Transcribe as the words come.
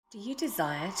Do you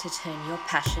desire to turn your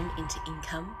passion into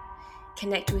income?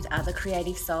 Connect with other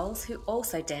creative souls who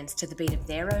also dance to the beat of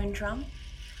their own drum?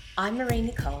 I'm Marie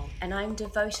Nicole, and I'm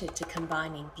devoted to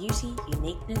combining beauty,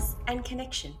 uniqueness, and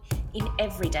connection in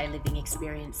everyday living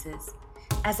experiences.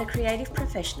 As a creative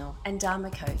professional and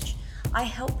Dharma coach, I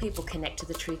help people connect to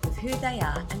the truth of who they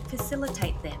are and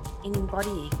facilitate them in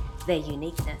embodying their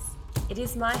uniqueness. It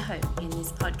is my hope in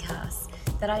this podcast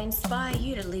that I inspire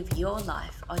you to live your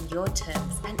life on your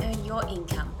terms and earn your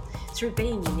income through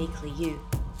being uniquely you.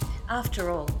 After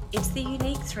all, it's the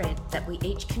unique thread that we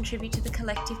each contribute to the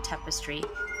collective tapestry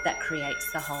that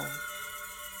creates the whole.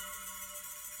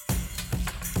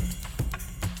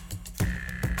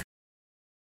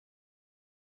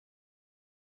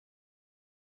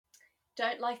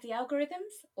 Don't like the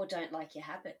algorithms or don't like your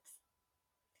habits?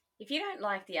 If you don't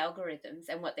like the algorithms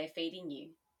and what they're feeding you,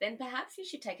 then perhaps you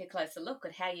should take a closer look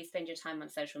at how you spend your time on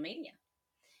social media.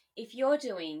 If you're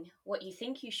doing what you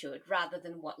think you should rather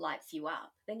than what lights you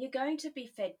up, then you're going to be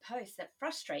fed posts that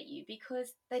frustrate you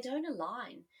because they don't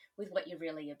align with what you're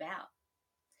really about.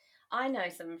 I know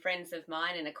some friends of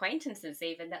mine and acquaintances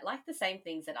even that like the same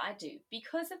things that I do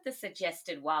because of the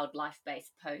suggested wildlife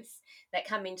based posts that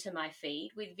come into my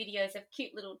feed with videos of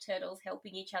cute little turtles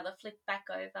helping each other flip back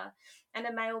over and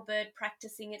a male bird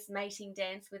practicing its mating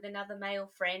dance with another male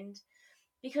friend,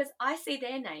 because I see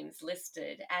their names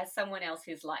listed as someone else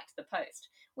who's liked the post,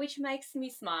 which makes me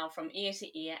smile from ear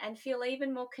to ear and feel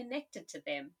even more connected to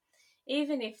them.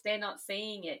 Even if they're not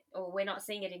seeing it or we're not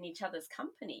seeing it in each other's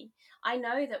company, I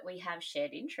know that we have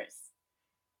shared interests.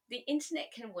 The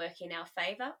internet can work in our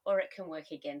favour or it can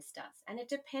work against us, and it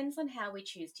depends on how we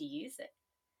choose to use it.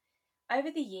 Over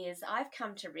the years, I've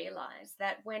come to realise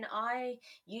that when I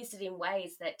used it in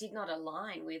ways that did not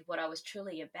align with what I was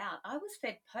truly about, I was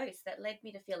fed posts that led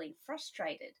me to feeling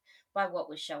frustrated by what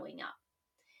was showing up.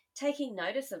 Taking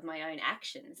notice of my own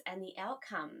actions and the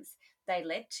outcomes they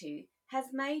led to has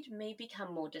made me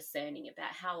become more discerning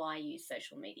about how I use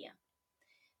social media.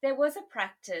 There was a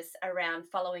practice around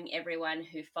following everyone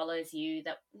who follows you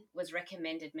that was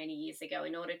recommended many years ago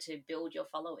in order to build your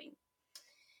following.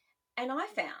 And I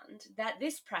found that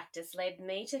this practice led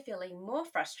me to feeling more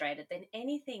frustrated than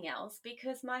anything else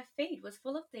because my feed was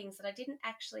full of things that I didn't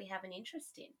actually have an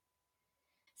interest in.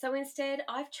 So instead,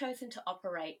 I've chosen to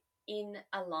operate in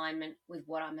alignment with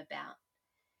what I'm about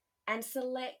and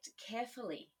select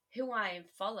carefully who I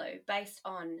follow based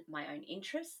on my own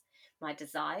interests, my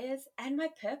desires, and my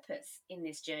purpose in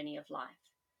this journey of life.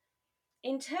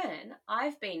 In turn,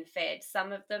 I've been fed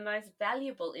some of the most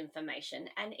valuable information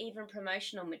and even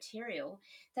promotional material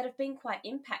that have been quite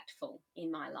impactful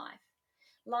in my life,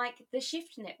 like the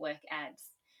Shift Network ads,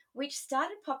 which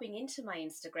started popping into my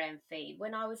Instagram feed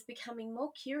when I was becoming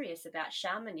more curious about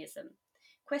shamanism,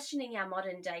 questioning our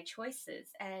modern day choices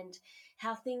and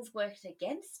how things worked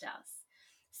against us.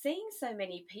 Seeing so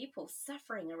many people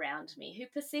suffering around me who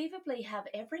perceivably have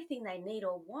everything they need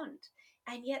or want,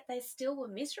 and yet they still were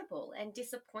miserable and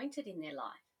disappointed in their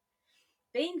life.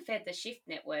 Being fed the Shift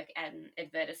Network and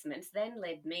advertisements then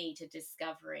led me to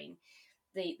discovering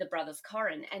the Brothers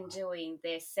Corrin and doing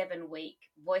their 7 week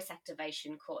voice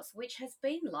activation course, which has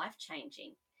been life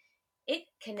changing. It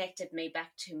connected me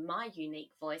back to my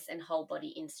unique voice and whole body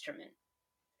instrument.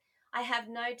 I have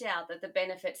no doubt that the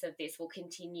benefits of this will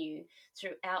continue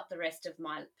throughout the rest of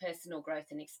my personal growth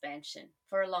and expansion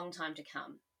for a long time to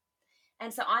come.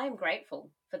 And so I am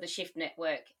grateful for the Shift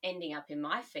Network ending up in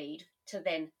my feed to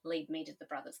then lead me to the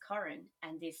Brothers Corrin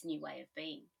and this new way of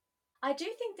being. I do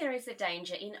think there is a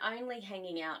danger in only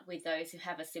hanging out with those who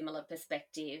have a similar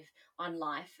perspective on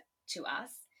life to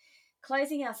us,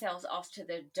 closing ourselves off to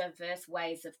the diverse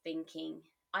ways of thinking.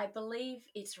 I believe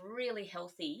it's really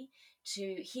healthy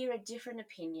to hear a different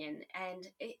opinion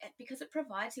because it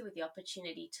provides you with the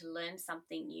opportunity to learn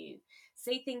something new,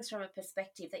 see things from a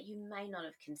perspective that you may not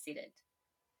have considered.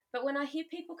 But when I hear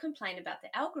people complain about the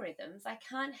algorithms, I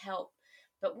can't help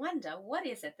but wonder what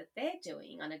is it that they're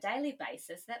doing on a daily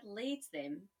basis that leads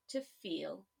them to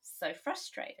feel so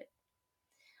frustrated.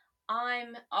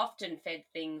 I'm often fed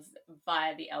things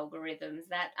via the algorithms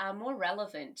that are more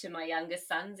relevant to my youngest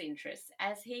son's interests,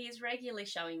 as he is regularly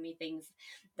showing me things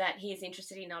that he is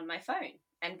interested in on my phone,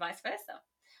 and vice versa.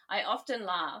 I often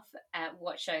laugh at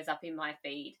what shows up in my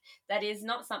feed that is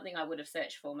not something I would have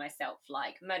searched for myself,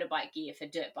 like motorbike gear for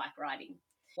dirt bike riding.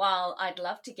 While I'd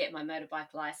love to get my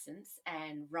motorbike license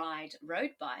and ride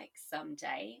road bikes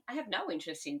someday, I have no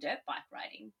interest in dirt bike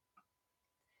riding.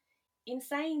 In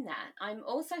saying that, I'm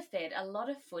also fed a lot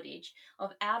of footage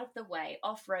of out of the way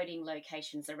off roading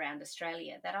locations around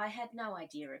Australia that I had no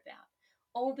idea about,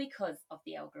 all because of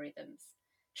the algorithms.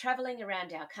 Travelling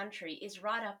around our country is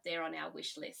right up there on our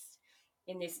wish list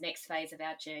in this next phase of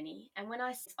our journey. And when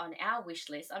I say on our wish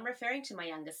list, I'm referring to my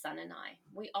youngest son and I.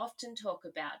 We often talk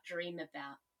about, dream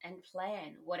about, and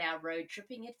plan what our road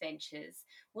tripping adventures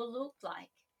will look like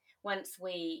once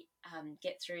we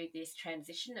get through this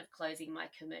transition of closing my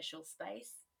commercial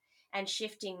space and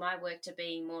shifting my work to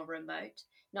being more remote,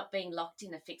 not being locked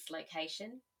in a fixed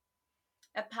location.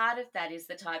 A part of that is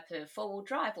the type of four-wheel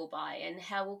drive we'll buy and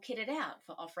how we'll kit it out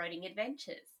for off-roading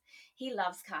adventures. He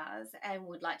loves cars and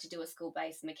would like to do a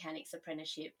school-based mechanics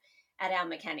apprenticeship at our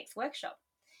mechanics workshop.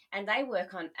 And they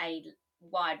work on a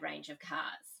wide range of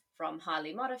cars, from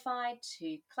highly modified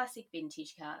to classic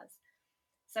vintage cars.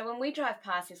 So when we drive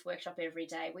past this workshop every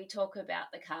day, we talk about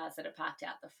the cars that are parked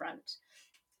out the front.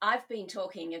 I've been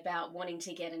talking about wanting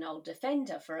to get an old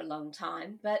Defender for a long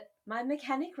time, but my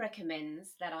mechanic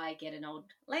recommends that I get an old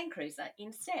Land Cruiser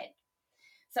instead.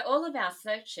 So all of our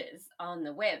searches on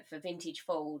the web for vintage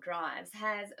four-wheel drives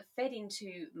has fed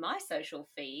into my social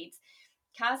feeds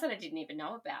cars that I didn't even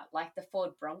know about, like the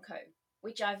Ford Bronco,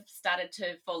 which I've started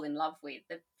to fall in love with.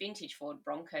 The vintage Ford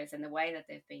Broncos and the way that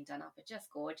they've been done up are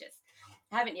just gorgeous.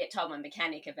 I haven't yet told my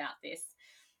mechanic about this.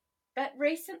 But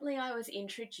recently I was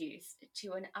introduced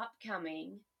to an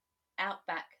upcoming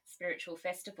Outback Spiritual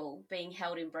Festival being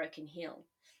held in Broken Hill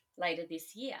later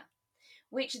this year,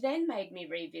 which then made me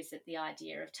revisit the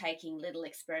idea of taking little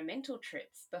experimental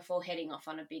trips before heading off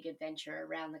on a big adventure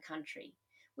around the country,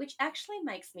 which actually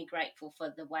makes me grateful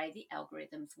for the way the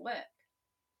algorithms work.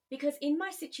 Because in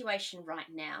my situation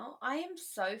right now, I am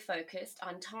so focused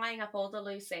on tying up all the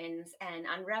loose ends and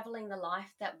unraveling the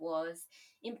life that was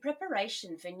in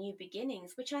preparation for new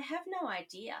beginnings, which I have no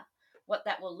idea what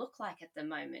that will look like at the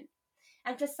moment.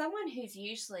 And for someone who's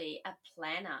usually a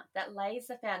planner that lays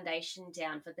the foundation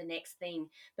down for the next thing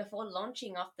before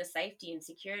launching off the safety and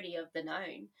security of the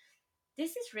known,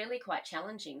 this is really quite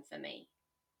challenging for me.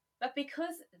 But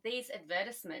because these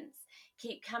advertisements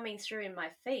keep coming through in my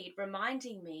feed,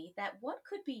 reminding me that what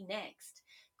could be next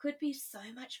could be so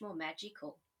much more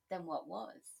magical than what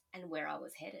was and where I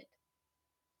was headed.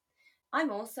 I'm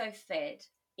also fed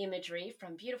imagery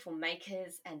from beautiful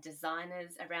makers and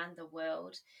designers around the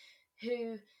world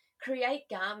who create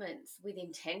garments with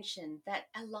intention that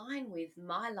align with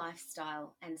my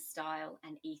lifestyle and style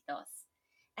and ethos,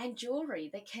 and jewelry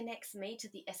that connects me to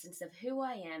the essence of who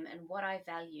I am and what I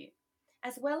value,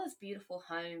 as well as beautiful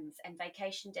homes and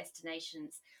vacation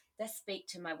destinations that speak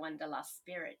to my wanderlust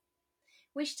spirit.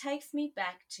 Which takes me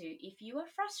back to, if you are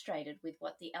frustrated with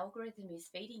what the algorithm is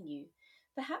feeding you,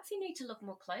 perhaps you need to look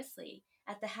more closely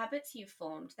at the habits you've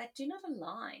formed that do not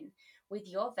align with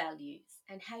your values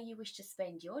and how you wish to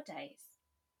spend your days.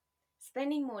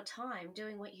 Spending more time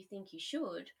doing what you think you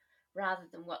should, rather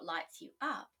than what lights you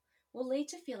up, will lead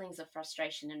to feelings of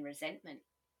frustration and resentment.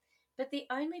 But the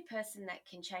only person that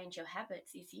can change your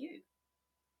habits is you.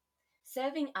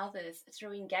 Serving others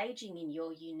through engaging in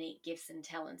your unique gifts and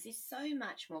talents is so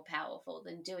much more powerful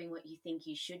than doing what you think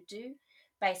you should do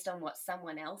based on what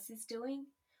someone else is doing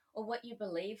or what you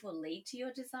believe will lead to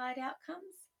your desired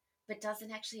outcomes, but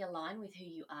doesn't actually align with who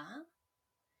you are.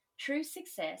 True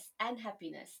success and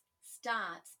happiness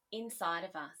starts inside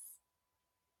of us,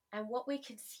 and what we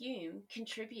consume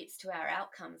contributes to our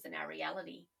outcomes and our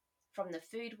reality, from the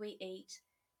food we eat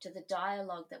to the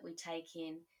dialogue that we take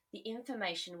in, the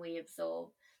information we absorb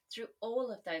through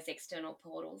all of those external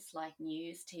portals like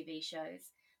news, TV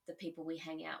shows, the people we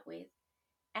hang out with,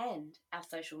 and our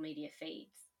social media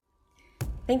feeds.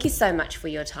 Thank you so much for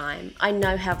your time. I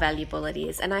know how valuable it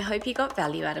is, and I hope you got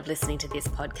value out of listening to this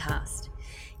podcast.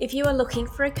 If you are looking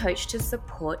for a coach to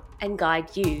support and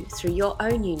guide you through your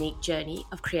own unique journey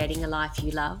of creating a life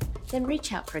you love, then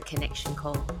reach out for a connection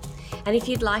call. And if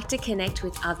you'd like to connect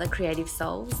with other creative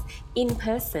souls in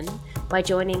person by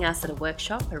joining us at a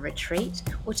workshop, a retreat,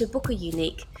 or to book a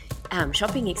unique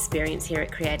shopping experience here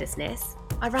at Creators Nest,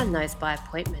 I run those by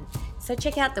appointment. So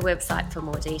check out the website for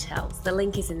more details. The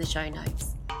link is in the show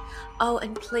notes. Oh,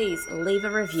 and please leave a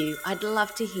review. I'd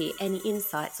love to hear any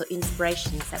insights or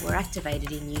inspirations that were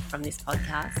activated in you from this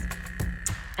podcast.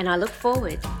 And I look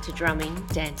forward to drumming,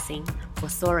 dancing, or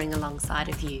soaring alongside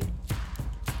of you.